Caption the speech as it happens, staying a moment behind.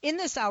In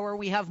this hour,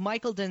 we have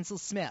Michael Denzel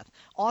Smith,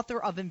 author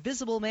of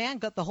Invisible Man,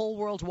 Got the Whole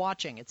World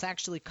Watching. It's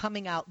actually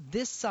coming out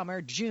this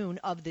summer, June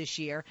of this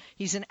year.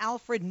 He's an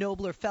Alfred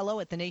Nobler Fellow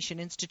at the Nation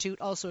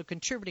Institute, also a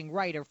contributing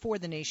writer for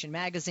The Nation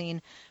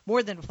magazine.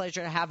 More than a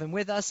pleasure to have him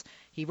with us.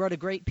 He wrote a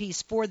great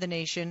piece for The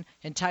Nation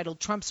entitled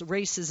Trump's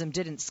Racism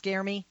Didn't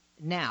Scare Me.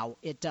 Now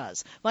it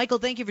does. Michael,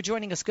 thank you for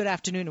joining us. Good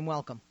afternoon and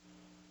welcome.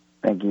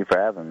 Thank you for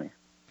having me.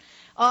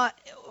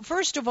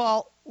 First of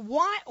all,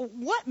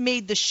 what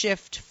made the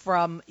shift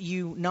from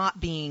you not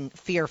being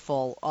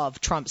fearful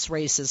of Trump's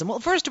racism? Well,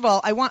 first of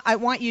all, I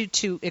want you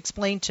to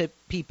explain to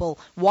people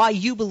why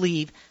you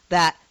believe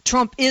that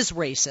Trump is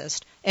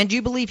racist. And do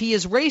you believe he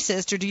is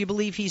racist, or do you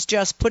believe he's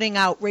just putting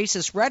out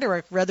racist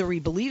rhetoric, whether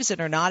he believes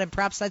it or not, and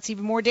perhaps that's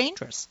even more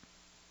dangerous?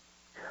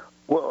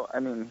 Well, I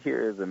mean,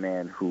 here is a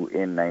man who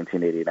in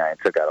 1989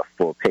 took out a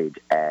full-page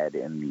ad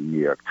in the New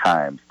York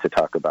Times to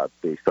talk about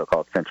the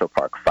so-called Central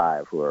Park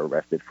Five who were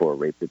arrested for a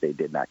rape that they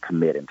did not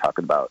commit, and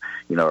talking about,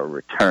 a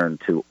return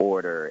to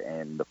order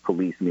and the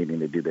police needing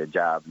to do their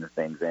jobs and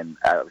things. And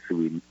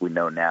obviously we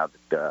know now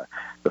that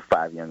the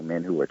five young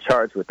men who were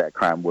charged with that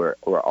crime were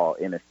all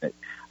innocent.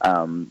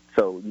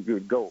 So you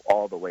would go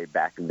all the way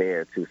back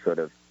there to sort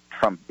of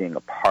Trump being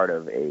a part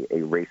of a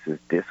racist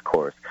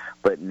discourse.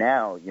 But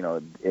now,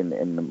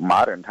 in the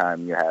modern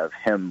time, you have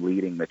him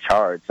leading the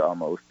charge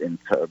almost in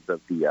terms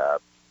of the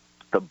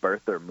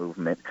birther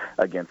movement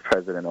against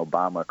President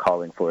Obama,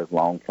 calling for his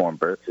long-form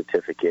birth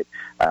certificate,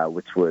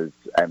 which was,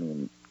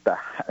 the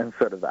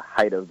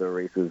height of the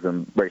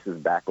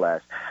racist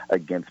backlash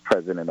against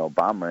President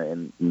Obama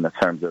in the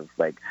terms of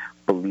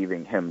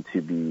believing him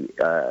to be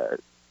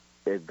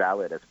as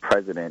valid as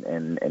president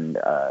and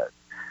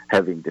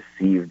having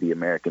deceived the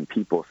American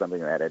people, something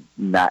that had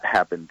not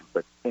happened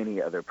with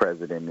any other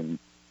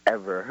president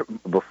ever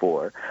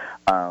before.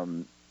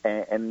 And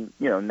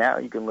now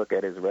you can look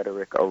at his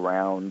rhetoric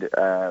around,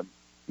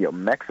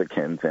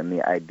 Mexicans and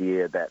the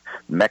idea that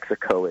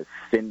Mexico is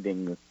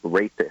sending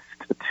rapists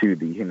to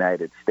the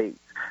United States,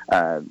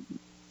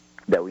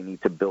 that we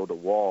need to build a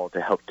wall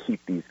to help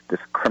keep this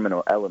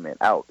criminal element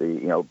out,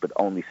 but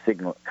only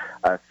singling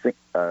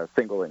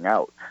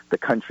out the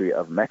country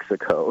of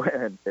Mexico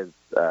as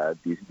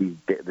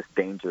this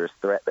dangerous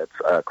threat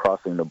that's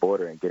crossing the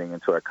border and getting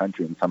into our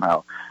country and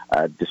somehow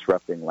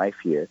disrupting life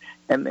here.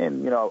 And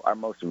then, our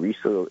most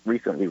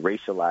recently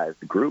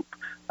racialized group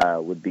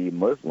would be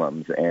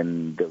Muslims,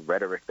 and the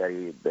rhetoric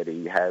that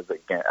he has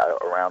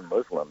around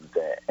Muslims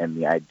and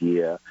the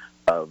idea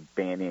of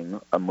banning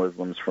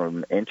Muslims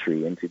from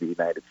entry into the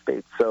United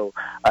States. So,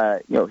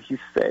 he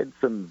said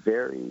some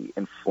very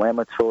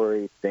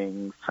inflammatory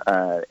things,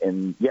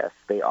 and yes,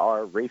 they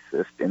are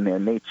racist in their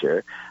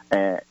nature.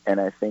 And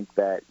I think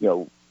that,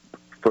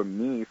 for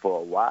me, for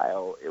a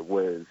while, it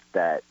was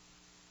that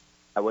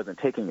I wasn't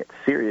taking it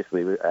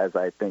seriously, as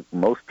I think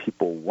most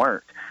people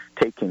weren't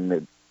taking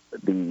the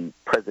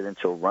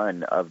presidential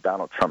run of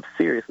Donald Trump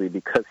seriously,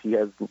 because he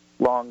has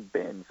long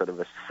been sort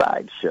of a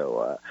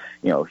sideshow.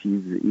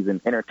 He's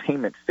an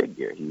entertainment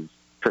figure. He's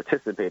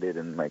participated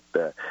in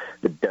the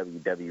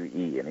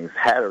WWE, and he's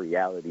had a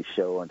reality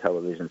show on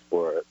television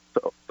for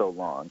so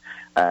long.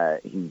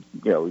 He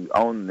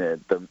owned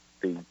the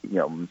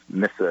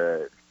Miss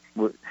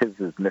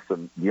his Miss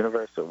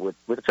Universe, or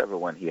whichever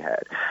one he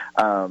had.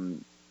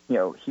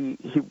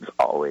 He's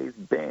always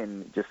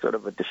been just sort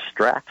of a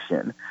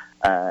distraction.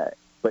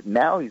 But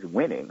now he's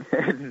winning.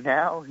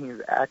 Now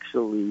he's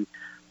actually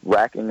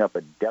racking up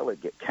a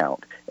delegate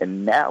count.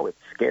 And now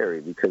it's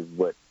scary, because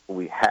what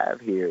we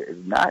have here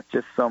is not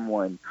just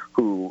someone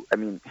who,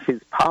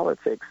 his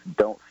politics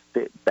don't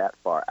fit that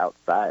far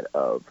outside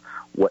of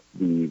what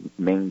the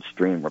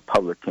mainstream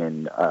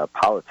Republican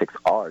politics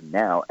are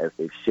now, as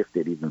they've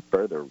shifted even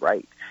further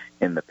right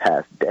in the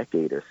past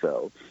decade or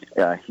so.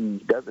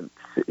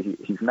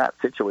 He's not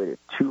situated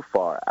too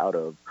far out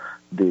of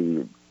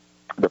the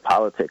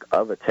politic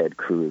of a Ted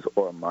Cruz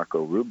or a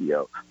Marco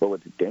Rubio. But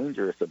what's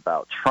dangerous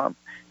about Trump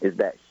is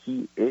that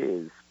he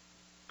is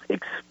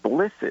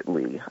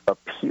explicitly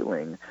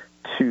appealing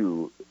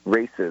to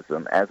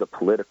racism as a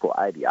political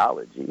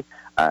ideology.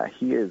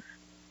 He is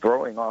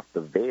throwing off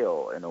the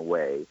veil in a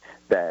way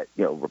that,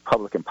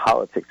 Republican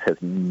politics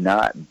has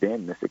not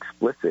been this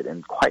explicit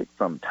in quite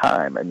some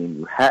time.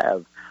 You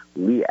have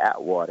Lee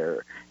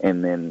Atwater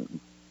and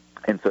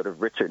sort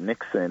of Richard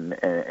Nixon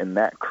and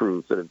that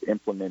crew sort of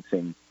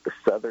implementing the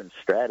Southern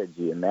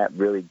strategy, and that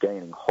really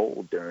gaining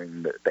hold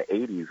during the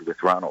 80s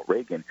with Ronald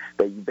Reagan,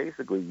 that you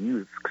basically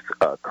use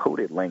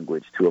coded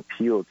language to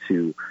appeal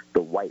to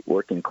the white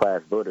working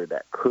class voter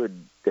that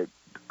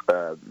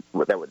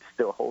would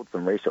still hold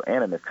some racial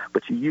animus,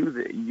 but you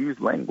use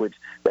language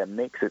that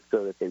makes it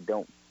so that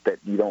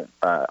you don't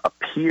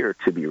appear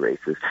to be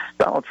racist.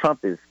 Donald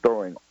Trump is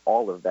throwing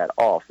all of that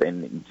off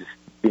and just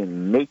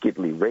being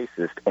nakedly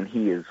racist, and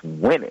he is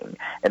winning.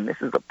 And this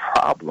is a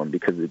problem,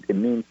 because it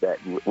means that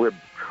we're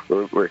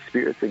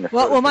experiencing a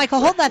well, Michael,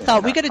 hold that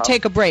thought. We've got to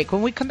take a break.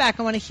 When we come back,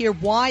 I want to hear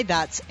why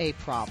that's a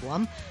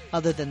problem,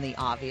 other than the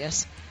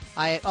obvious.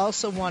 I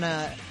also want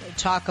to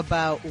talk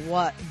about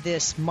what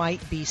this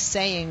might be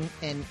saying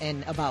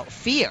and about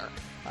fear,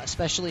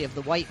 especially of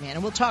the white man.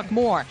 And we'll talk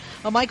more.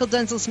 Michael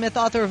Denzel Smith,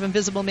 author of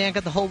Invisible Man,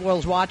 Got the Whole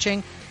World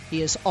Watching.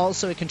 He is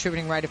also a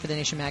contributing writer for The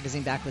Nation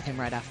magazine. Back with him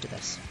right after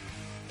this.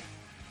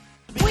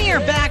 We are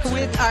back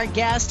with our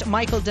guest,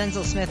 Michael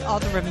Denzel Smith,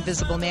 author of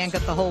Invisible Man,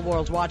 Got the Whole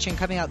World Watching,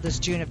 coming out this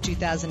June of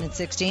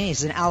 2016.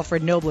 He's an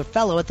Alfred Nobler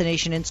Fellow at the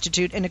Nation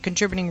Institute and a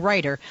contributing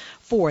writer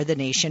for The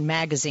Nation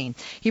magazine.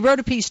 He wrote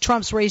a piece,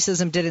 Trump's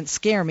Racism Didn't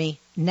Scare Me,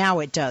 Now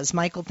It Does.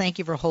 Michael, thank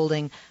you for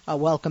holding.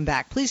 Welcome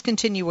back. Please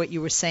continue what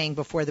you were saying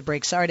before the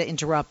break. Sorry to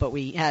interrupt, but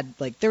we had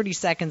like 30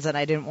 seconds, and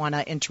I didn't want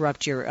to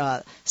interrupt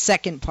your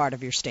second part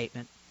of your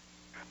statement.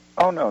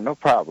 Oh, no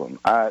problem.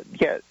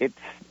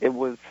 It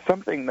was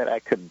something that I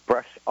could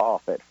brush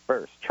off at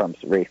first,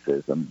 Trump's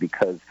racism,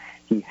 because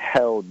he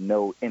held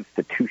no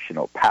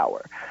institutional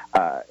power.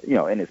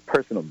 In his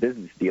personal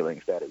business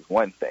dealings, that is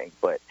one thing,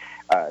 but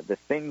the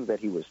things that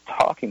he was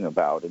talking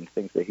about and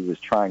things that he was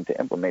trying to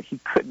implement, he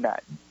could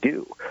not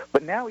do.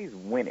 But now he's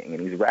winning, and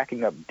he's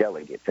racking up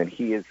delegates, and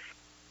he is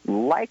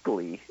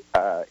likely,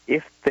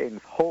 if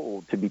things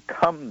hold, to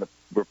become the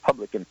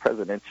Republican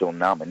presidential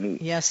nominee.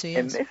 Yes, he is.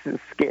 And this is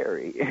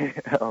scary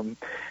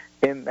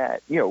in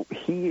that,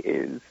 he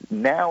is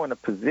now in a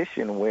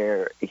position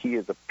where he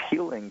is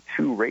appealing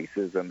to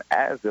racism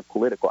as a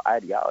political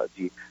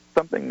ideology,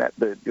 something that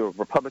the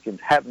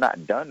Republicans have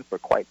not done for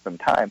quite some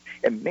time,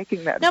 and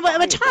making that... Now,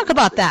 but talk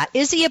about that.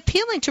 Is he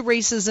appealing to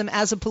racism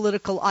as a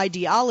political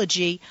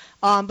ideology?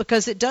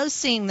 Because it does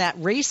seem that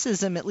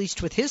racism, at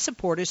least with his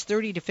supporters,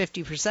 30 to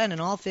 50%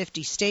 in all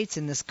 50 states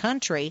in this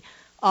country,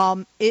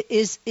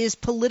 is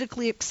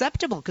politically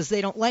acceptable because they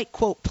don't like,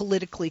 quote,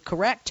 politically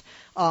correct,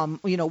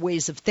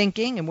 ways of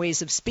thinking and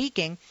ways of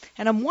speaking.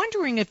 And I'm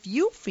wondering if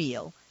you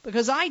feel,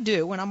 because I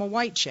do, and I'm a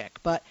white chick,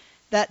 but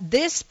that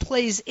this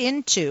plays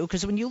into,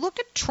 because when you look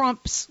at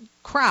Trump's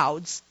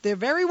crowds, they're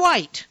very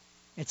white.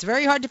 It's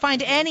very hard to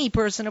find any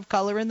person of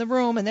color in the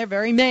room, and they're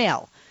very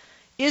male.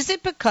 Is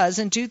it because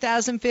in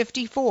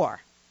 2054,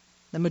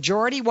 the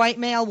majority white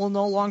male will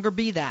no longer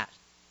be that?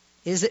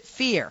 Is it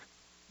fear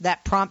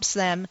that prompts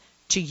them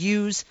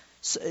to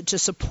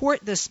support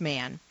this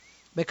man?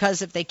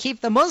 Because if they keep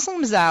the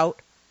Muslims out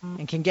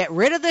and can get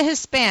rid of the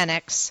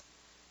Hispanics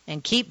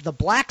and keep the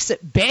blacks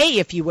at bay,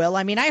 if you will.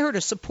 I mean, I heard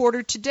a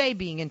supporter today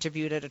being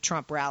interviewed at a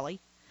Trump rally,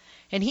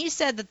 and he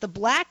said that the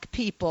black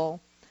people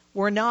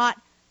were not,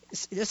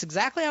 this is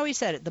exactly how he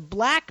said it, the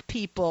black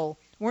people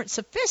weren't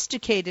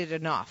sophisticated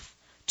enough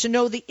to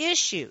know the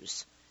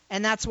issues,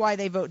 and that's why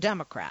they vote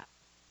Democrat.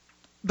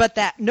 But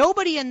that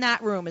nobody in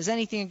that room is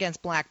anything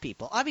against black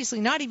people. Obviously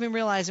not even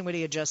realizing what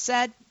he had just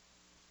said.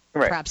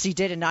 Right. Perhaps he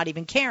did and not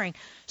even caring.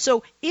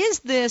 So is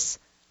this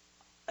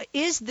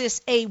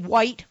a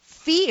white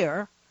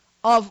fear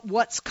of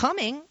what's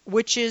coming,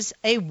 which is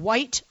a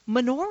white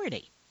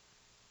minority?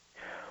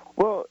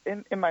 Well,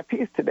 in my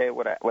piece today,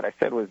 what I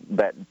said was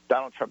that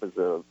Donald Trump is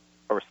a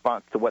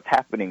response to what's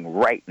happening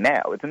right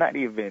now. It's not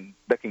even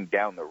looking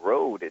down the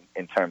road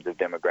in terms of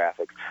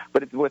demographics,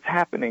 but it's what's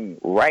happening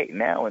right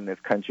now in this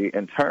country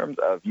in terms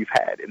of, you've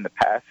had in the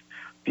past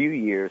few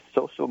years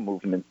social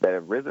movements that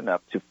have risen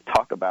up to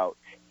talk about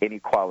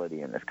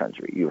inequality in this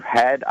country. You've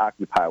had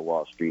Occupy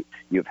Wall Street.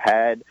 You've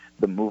had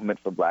the movement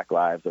for Black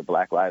Lives or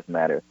Black Lives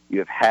Matter. You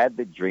have had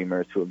the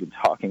Dreamers who have been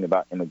talking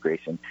about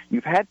immigration.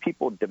 You've had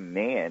people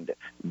demand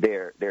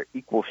their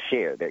equal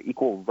share, their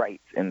equal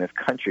rights in this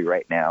country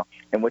right now.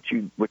 And what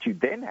you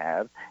then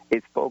have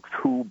is folks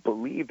who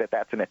believe that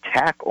that's an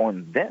attack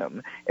on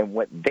them and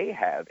what they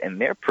have and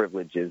their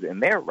privileges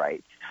and their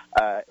rights,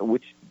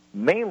 which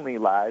mainly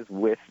lies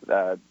with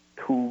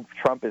who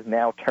Trump is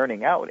now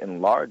turning out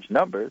in large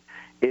numbers,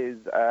 is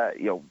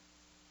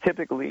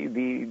typically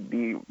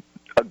the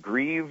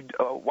aggrieved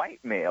white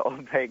male,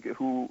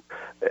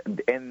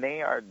 and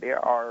they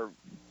are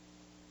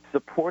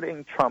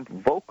supporting Trump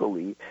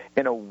vocally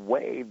in a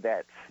way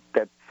that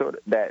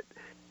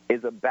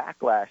is a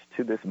backlash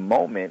to this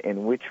moment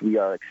in which we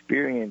are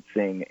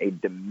experiencing a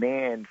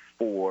demand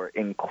for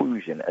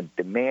inclusion, a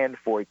demand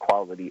for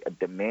equality, a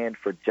demand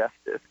for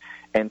justice.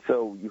 And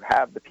so you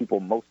have the people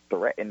most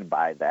threatened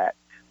by that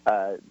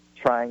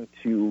trying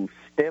to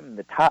stem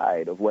the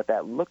tide of what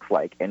that looks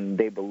like. And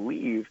they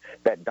believe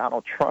that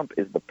Donald Trump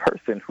is the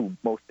person who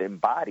most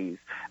embodies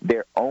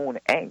their own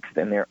angst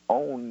and their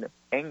own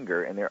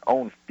anger and their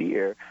own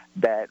fear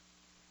that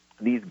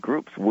these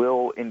groups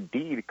will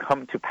indeed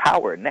come to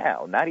power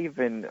now, not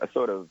even a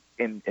sort of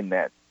in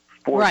that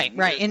 40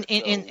 right.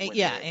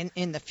 years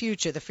In the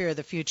future, the fear of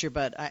the future,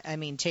 but I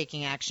mean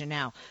taking action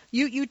now.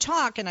 You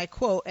talk, and I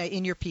quote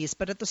in your piece,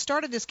 but at the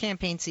start of this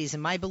campaign season,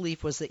 my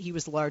belief was that he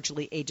was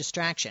largely a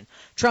distraction.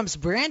 Trump's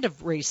brand of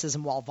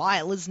racism, while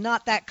vile, is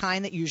not that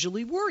kind that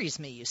usually worries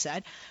me, you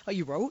said.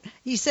 You wrote,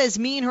 he says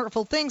mean,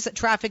 hurtful things that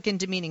traffic in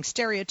demeaning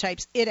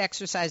stereotypes. It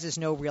exercises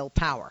no real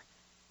power.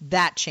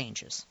 That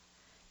changes.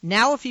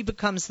 Now if he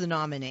becomes the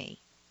nominee,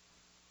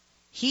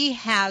 he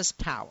has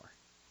power.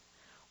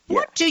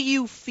 What do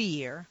you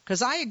fear?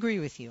 Because I agree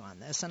with you on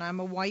this, and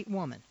I'm a white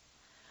woman.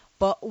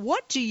 But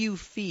what do you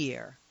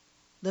fear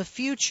the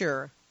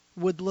future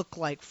would look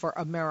like for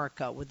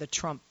America with the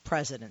Trump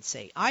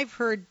presidency. I've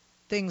heard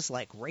things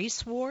like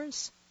race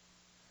wars.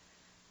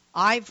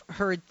 I've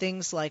heard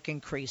things like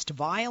increased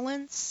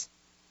violence.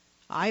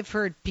 I've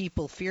heard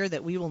people fear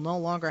that we will no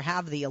longer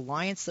have the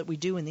alliance that we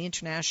do in the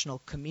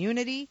international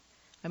community.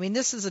 I mean,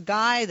 this is a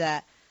guy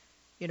that,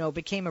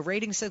 became a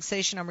rating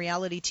sensation on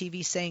reality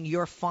TV saying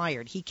you're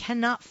fired. He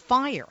cannot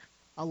fire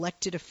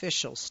elected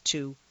officials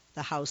to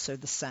the House or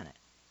the Senate.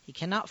 He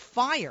cannot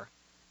fire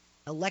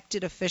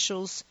elected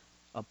officials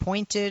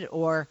appointed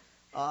or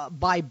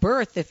by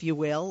birth, if you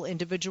will,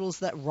 individuals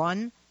that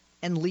run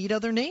and lead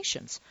other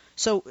nations.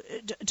 So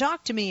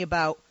talk to me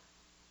about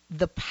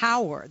the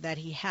power that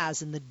he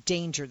has and the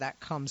danger that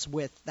comes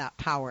with that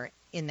power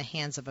in the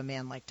hands of a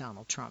man like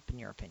Donald Trump, in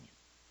your opinion.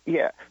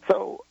 Yeah,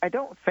 so I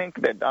don't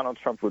think that Donald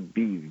Trump would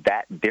be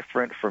that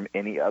different from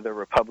any other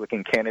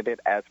Republican candidate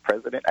as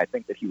president. I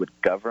think that he would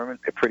govern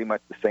pretty much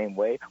the same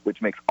way,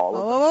 which makes all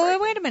of them.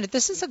 Wait a minute.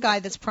 This is a guy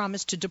that's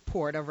promised to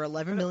deport over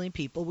 11 million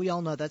people. We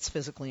all know that's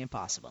physically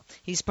impossible.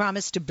 He's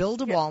promised to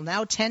build a wall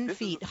now 10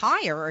 feet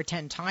higher, or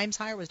 10 times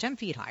higher, was 10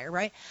 feet higher,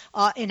 right?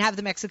 And have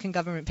the Mexican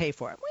government pay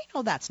for it. We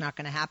know that's not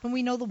going to happen.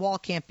 We know the wall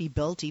can't be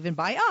built even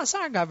by us,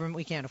 our government.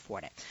 We can't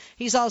afford it.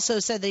 He's also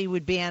said that he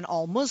would ban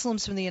all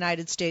Muslims from the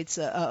United States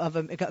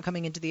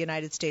coming into the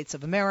United States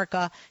of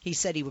America. He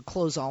said he would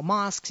close all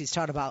mosques. He's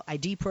talked about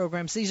ID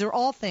programs. These are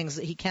all things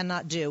that he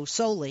cannot do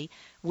solely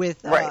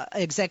with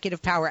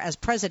executive power as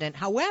president.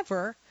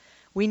 However,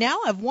 we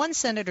now have one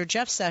Senator,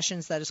 Jeff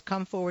Sessions, that has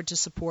come forward to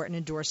support and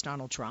endorse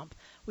Donald Trump.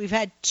 We've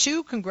had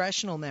two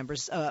congressional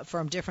members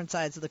from different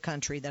sides of the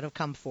country that have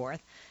come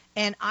forth.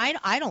 And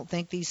I don't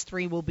think these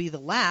three will be the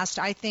last.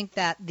 I think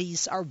that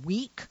these are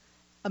weak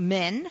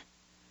men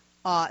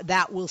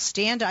that will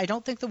stand. I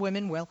don't think the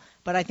women will,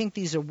 but I think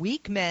these are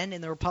weak men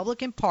in the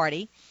Republican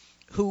Party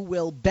who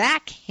will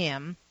back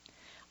him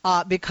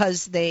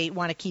because they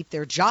want to keep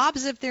their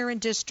jobs if they're in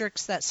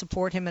districts that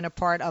support him and a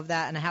part of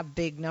that and have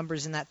big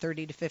numbers in that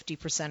 30 to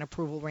 50%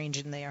 approval range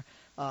in their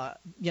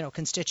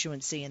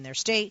constituency in their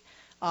state.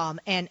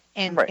 And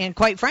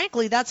quite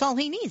frankly, that's all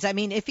he needs. I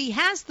mean, if he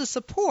has the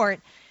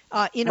support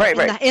in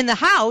the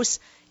House,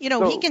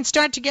 he can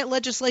start to get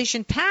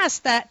legislation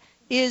passed that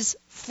is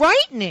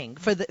frightening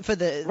for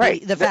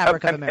the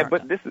fabric of America.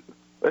 But this is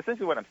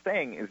essentially what I'm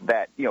saying is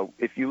that,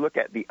 if you look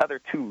at the other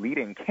two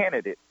leading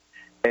candidates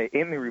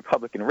in the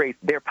Republican race,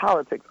 their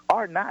politics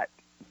are not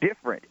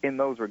different in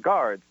those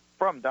regards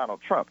from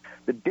Donald Trump.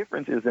 The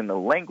difference is in the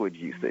language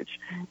usage.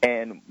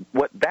 And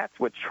that's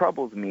what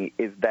troubles me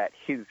is that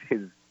his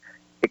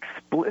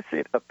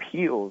explicit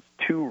appeals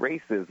to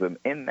racism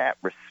in that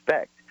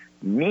respect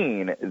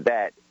mean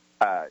that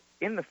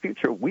in the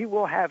future, we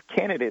will have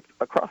candidates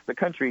across the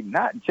country,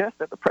 not just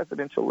at the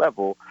presidential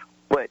level,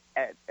 but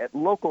at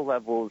local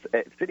levels,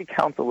 at city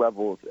council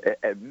levels,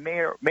 at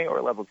mayor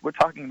levels. We're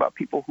talking about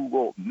people who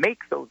will make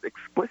those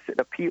explicit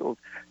appeals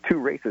to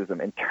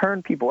racism and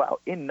turn people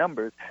out in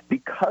numbers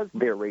because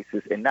they're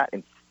racist and not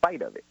in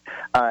spite of it.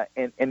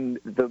 And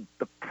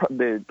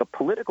the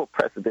political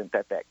precedent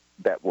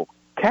that will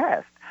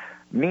cast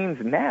means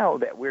now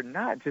that we're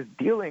not just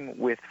dealing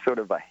with sort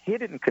of a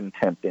hidden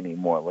contempt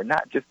anymore. We're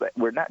not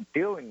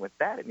dealing with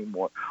that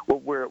anymore.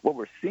 What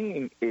we're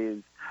seeing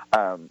is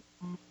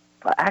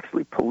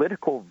actually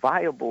political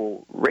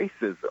viable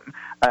racism,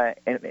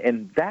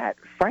 and that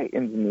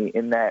frightens me.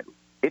 In that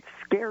it's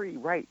scary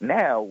right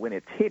now when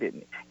it's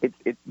hidden. It's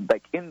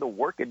like in the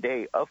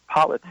workaday of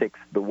politics,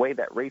 the way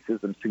that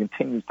racism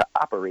continues to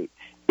operate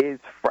is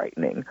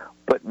frightening.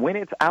 But when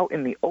it's out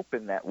in the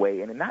open that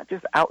way, and not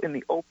just out in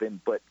the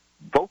open, but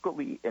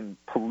vocally and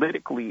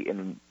politically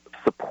and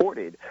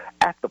supported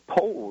at the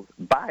polls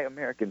by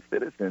American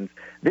citizens,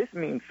 this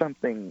means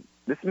something.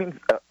 This means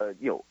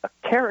a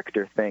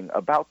character thing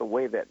about the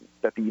way that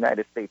the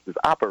United States is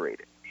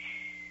operating.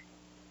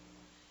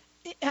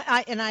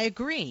 I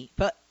agree,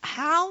 but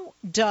how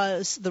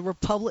does the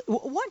Republic?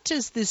 What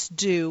does this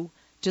do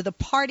to the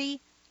party,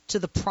 to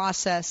the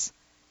process,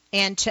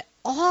 and to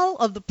all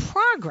of the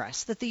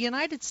progress that the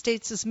United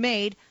States has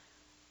made?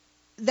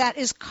 That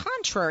is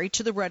contrary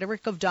to the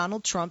rhetoric of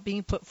Donald Trump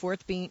being put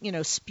forth, being,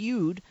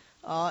 spewed,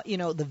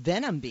 the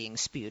venom being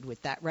spewed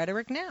with that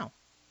rhetoric now.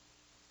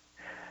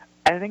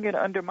 I think it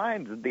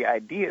undermines the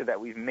idea that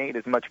we've made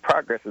as much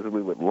progress as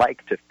we would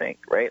like to think,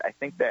 right? I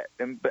think that,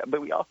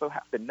 but we also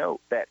have to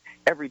note that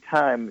every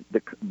time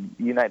the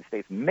United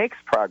States makes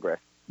progress,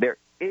 there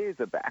is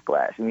a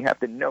backlash, and we have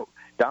to note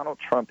Donald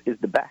Trump is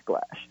the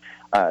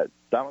backlash.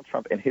 Donald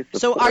Trump and his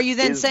support. So are you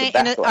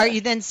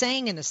then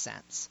saying, in a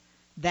sense,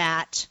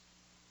 that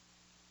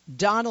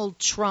Donald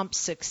Trump's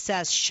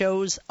success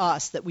shows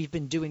us that we've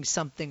been doing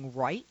something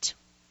right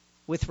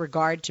with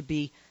regard to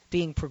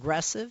being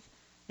progressive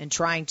and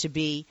trying to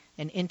be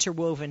an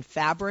interwoven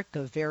fabric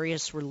of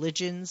various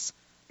religions,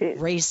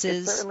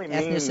 races,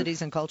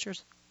 ethnicities, and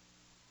cultures?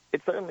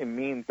 It certainly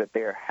means that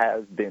there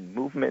has been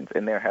movements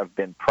and there have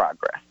been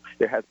progress.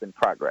 There has been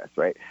progress,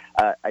 right?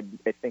 I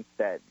think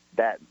that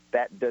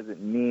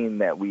doesn't mean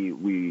that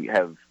we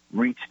have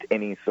reached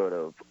any sort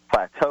of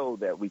plateau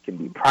that we can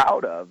be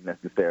proud of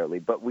necessarily,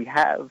 but we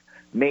have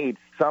made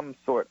some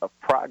sort of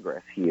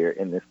progress here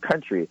in this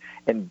country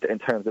in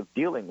terms of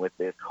dealing with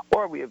this,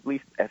 or we at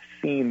least have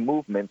seen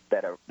movements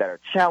that are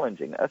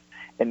challenging us.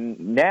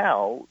 And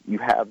now you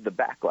have the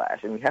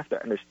backlash, and we have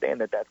to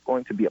understand that that's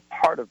going to be a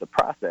part of the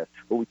process,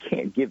 but we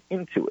can't give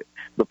into it.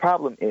 The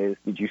problem is,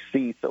 did you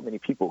see so many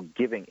people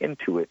giving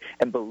into it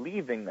and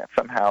believing that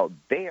somehow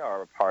they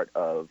are a part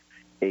of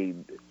a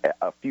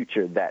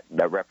future that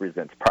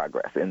represents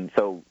progress? And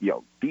so,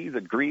 these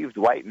aggrieved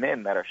white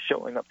men that are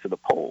showing up to the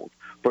polls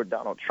for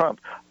Donald Trump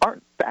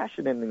aren't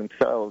fashioning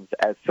themselves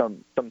as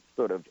some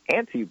sort of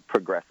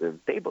anti-progressive.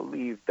 They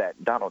believe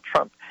that Donald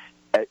Trump,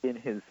 in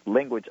his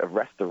language of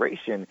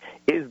restoration,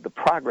 is the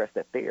progress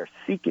that they are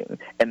seeking,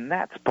 and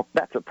that's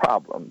a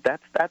problem.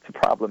 That's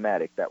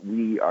problematic that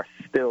we are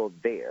still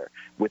there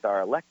with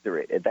our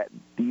electorate, and that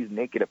these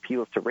naked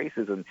appeals to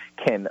racism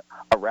can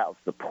arouse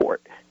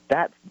support.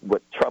 That's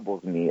what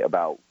troubles me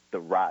about the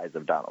rise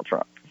of Donald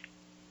Trump.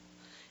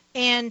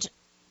 And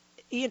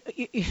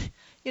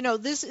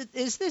this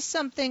is this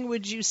something,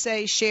 would you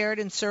say, shared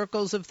in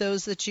circles of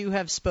those that you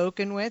have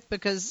spoken with?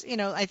 Because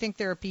I think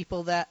there are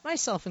people, that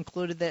myself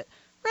included, that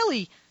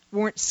really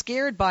weren't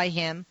scared by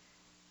him,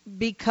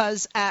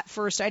 because at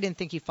first I didn't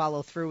think he'd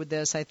follow through with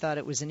this. I thought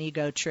it was an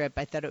ego trip.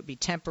 I thought it would be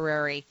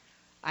temporary.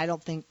 I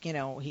don't think,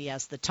 he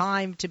has the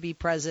time to be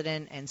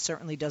president, and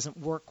certainly doesn't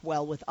work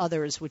well with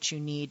others, which you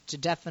need to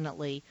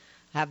definitely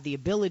have the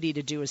ability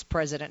to do as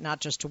president,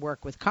 not just to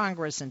work with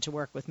Congress and to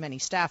work with many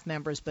staff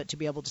members, but to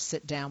be able to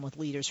sit down with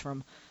leaders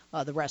from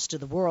the rest of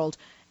the world.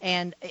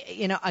 And,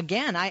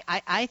 again,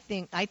 I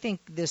think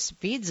this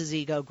feeds his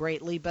ego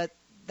greatly, but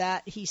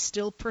that he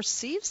still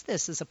perceives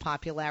this as a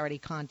popularity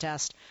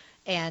contest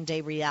and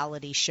a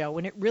reality show.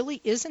 And it really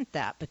isn't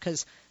that,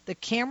 because the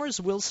cameras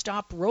will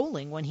stop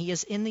rolling when he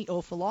is in the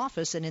Oval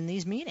Office and in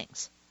these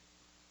meetings.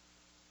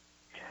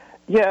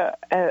 Yeah,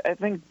 I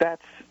think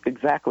that's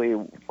exactly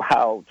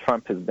how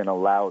Trump has been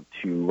allowed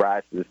to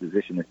rise to this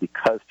position, is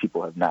because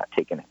people have not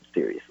taken him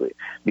seriously,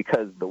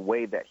 because the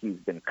way that he's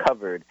been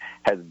covered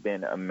has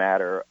been a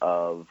matter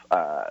of,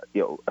 a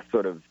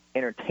sort of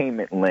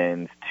entertainment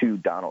lens to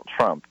Donald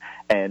Trump.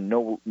 And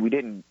no, the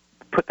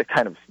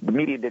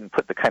media didn't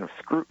put the kind of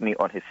scrutiny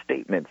on his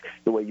statements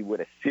the way you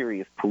would a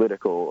serious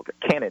political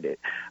candidate.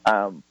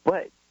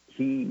 But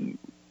he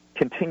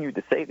continued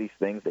to say these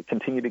things. They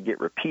continue to get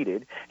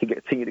repeated. He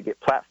continued to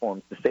get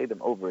platforms to say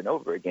them over and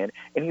over again,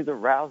 and he's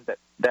aroused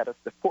that of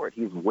support.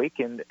 He's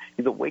awakened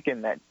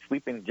that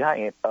sleeping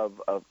giant of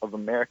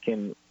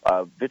American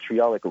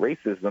vitriolic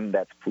racism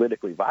that's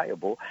politically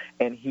viable,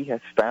 and he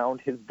has found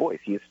his voice.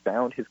 He has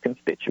found his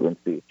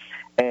constituency.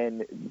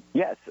 And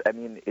yes, I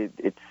mean,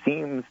 it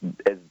seems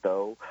as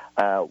though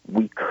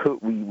we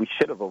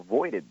should have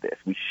avoided this.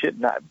 We should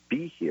not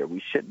be here.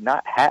 We should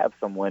not have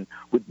someone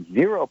with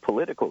zero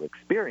political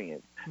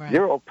experience, right,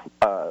 zero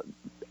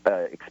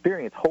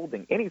experience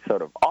holding any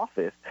sort of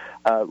office,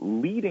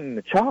 leading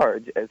the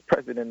charge as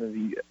president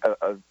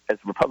as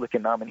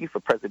Republican nominee for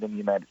president of the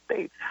United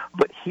States.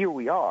 But here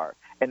we are,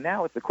 and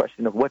now it's a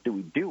question of what do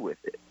we do with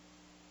it.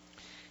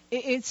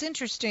 It's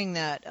interesting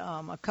that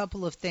a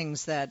couple of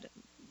things that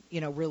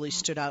really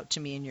stood out to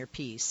me in your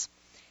piece,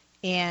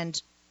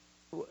 and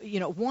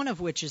one of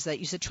which is that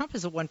you said Trump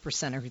is a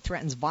one-percenter who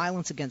threatens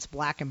violence against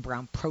black and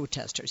brown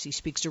protesters. He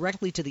speaks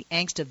directly to the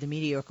angst of the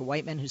mediocre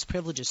white man whose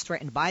privilege is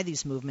threatened by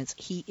these movements.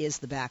 He is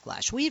the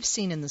backlash. We have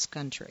seen in this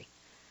country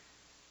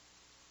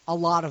a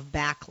lot of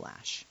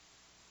backlash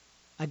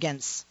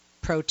against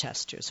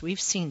protesters. We've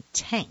seen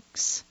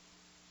tanks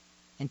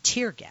and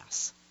tear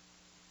gas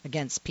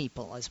against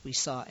people, as we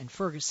saw in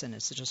Ferguson,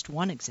 as just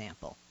one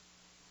example.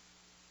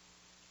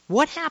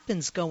 What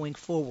happens going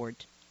forward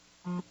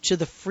to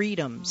the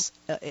freedoms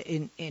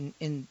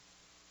in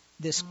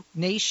this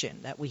nation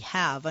that we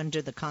have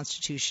under the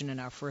Constitution and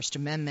our First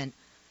Amendment?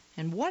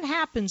 And what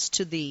happens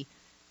to the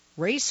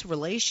race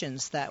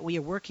relations that we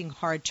are working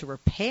hard to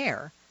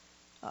repair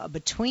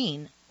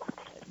between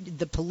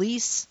the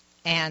police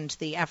and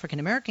the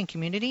African-American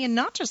community, and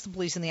not just the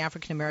police and the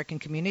African-American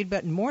community,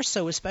 but more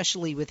so,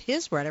 especially with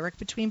his rhetoric,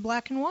 between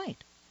black and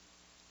white?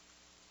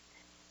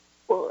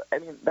 Well, I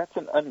mean, that's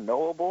an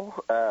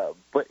unknowable,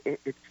 but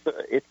it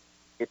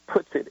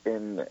puts it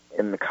in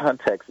the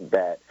context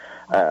that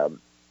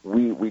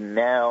we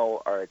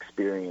now are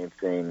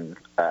experiencing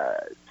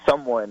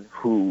someone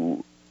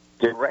who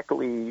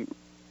directly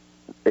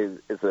is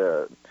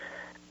a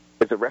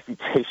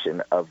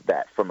refutation of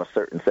that from a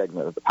certain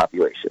segment of the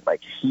population.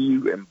 Like, he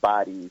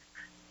embodies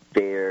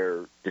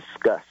their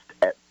disgust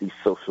at these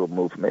social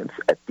movements,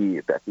 at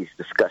these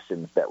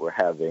discussions that we're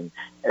having,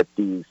 at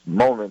these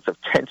moments of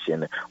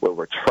tension where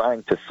we're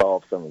trying to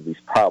solve some of these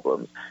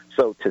problems.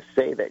 So to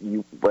say that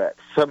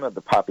some of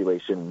the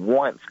population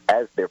wants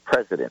as their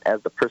president,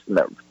 as the person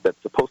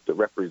that's supposed to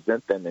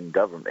represent them in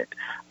government,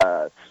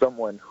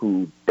 someone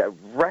who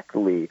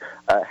directly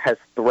has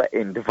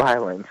threatened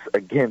violence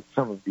against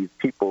some of these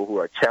people who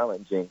are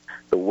challenging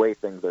the way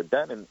things are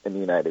done in the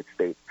United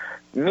States,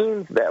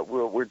 means that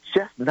we're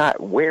just not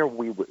where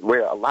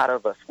a lot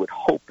of us would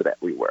hope that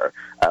we were.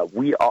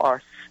 We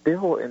are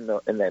still in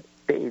that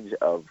stage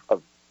of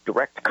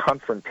direct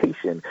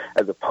confrontation,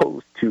 as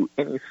opposed to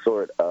any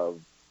sort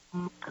of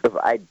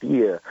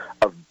idea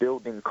of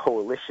building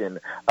coalition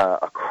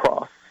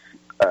across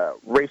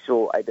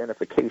racial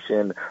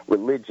identification,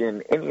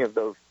 religion, any of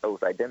those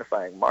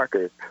identifying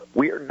markers.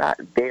 We are not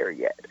there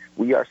yet.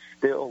 We are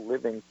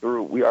living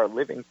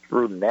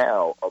through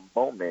now a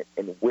moment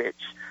in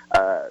which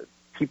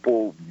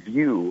people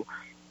view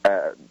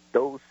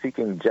those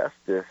seeking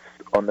justice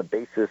on the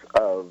basis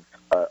of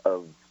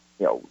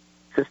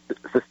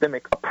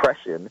systemic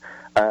oppression.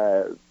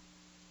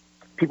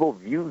 People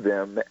view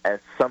them as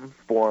some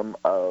form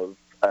of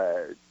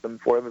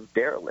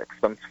derelict,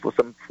 some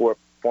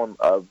form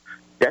of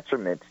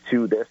detriment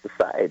to their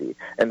society,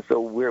 and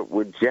so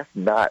we're just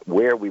not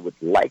where we would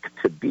like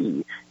to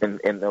be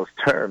in those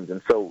terms.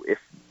 And so, if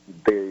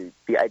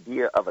the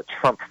idea of a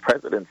Trump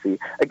presidency,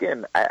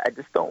 again, I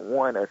just don't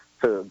want us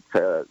to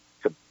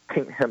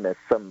paint him as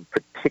some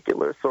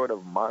particular sort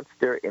of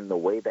monster in the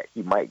way that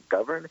he might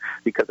govern,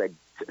 because I,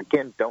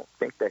 again, don't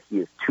think that he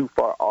is too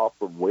far off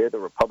from where the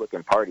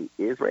Republican Party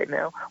is right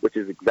now, which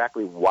is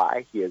exactly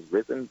why he has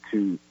risen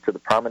to the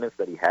prominence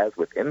that he has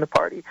within the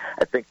party.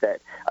 I think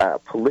that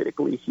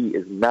politically he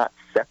is not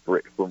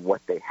separate from what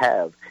they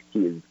have.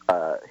 He is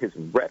his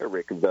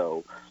rhetoric,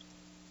 though,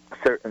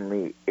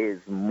 certainly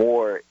is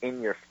more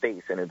in your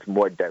face and it's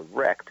more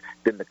direct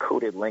than the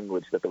coded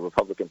language that the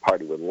Republican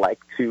Party would like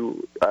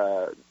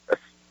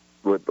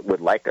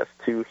us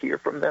to hear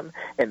from them.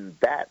 And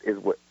that's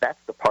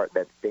the part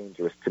that's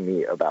dangerous to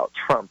me about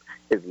Trump,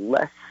 is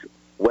less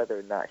whether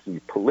or not he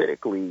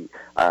politically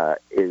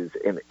is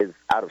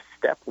out of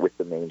step with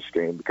the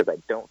mainstream, because I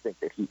don't think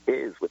that he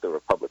is with the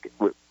Republican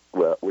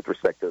with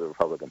respect to the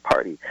Republican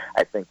Party.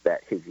 I think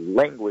that his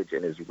language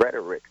and his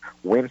rhetoric,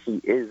 when he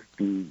is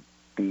the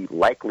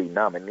likely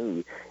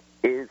nominee,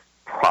 is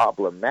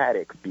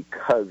problematic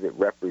because it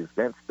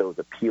represents those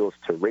appeals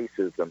to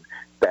racism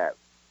that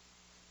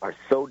are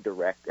so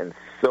direct and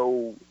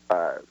so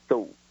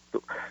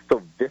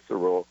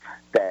visceral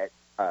that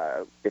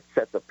it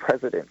sets a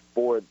precedent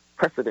for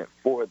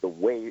the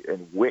way in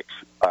which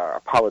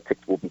our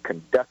politics will be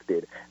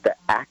conducted, that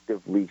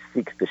actively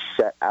seeks to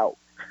shut out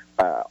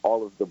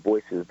all of the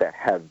voices that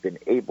have been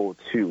able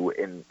to,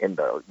 in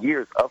the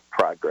years of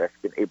progress,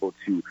 been able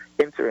to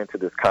enter into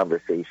this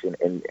conversation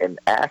and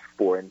ask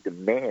for and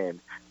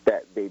demand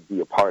that they be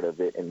a part of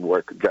it and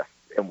work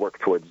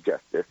towards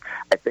justice.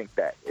 I think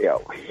that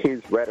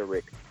his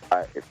rhetoric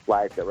it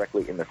flies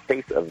directly in the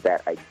face of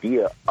that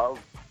idea of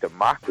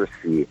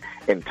democracy,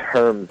 in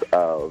terms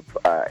of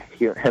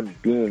him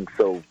being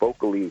so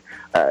vocally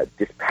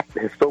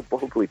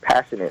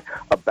passionate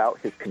about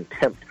his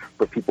contempt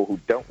for people who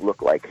don't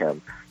look like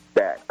him,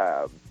 that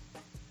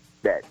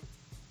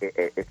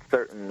it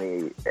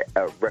certainly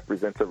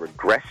represents a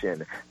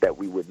regression that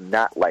we would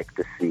not like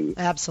to see.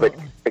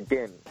 Absolutely. But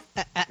again,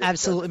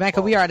 absolutely.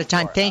 Michael, we are out of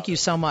time. Thank you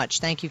so much.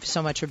 Thank you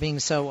so much for being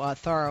so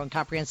thorough and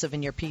comprehensive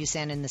in your piece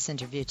and in this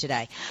interview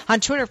today. On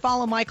Twitter,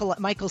 follow Michael at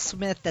Michael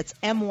Smith. That's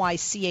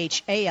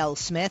MyChal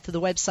Smith.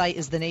 The website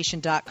is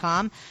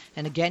thenation.com.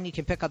 And again, you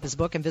can pick up his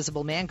book,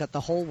 Invisible Man, Got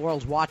the Whole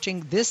World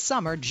Watching, this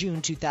summer,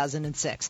 June 2006.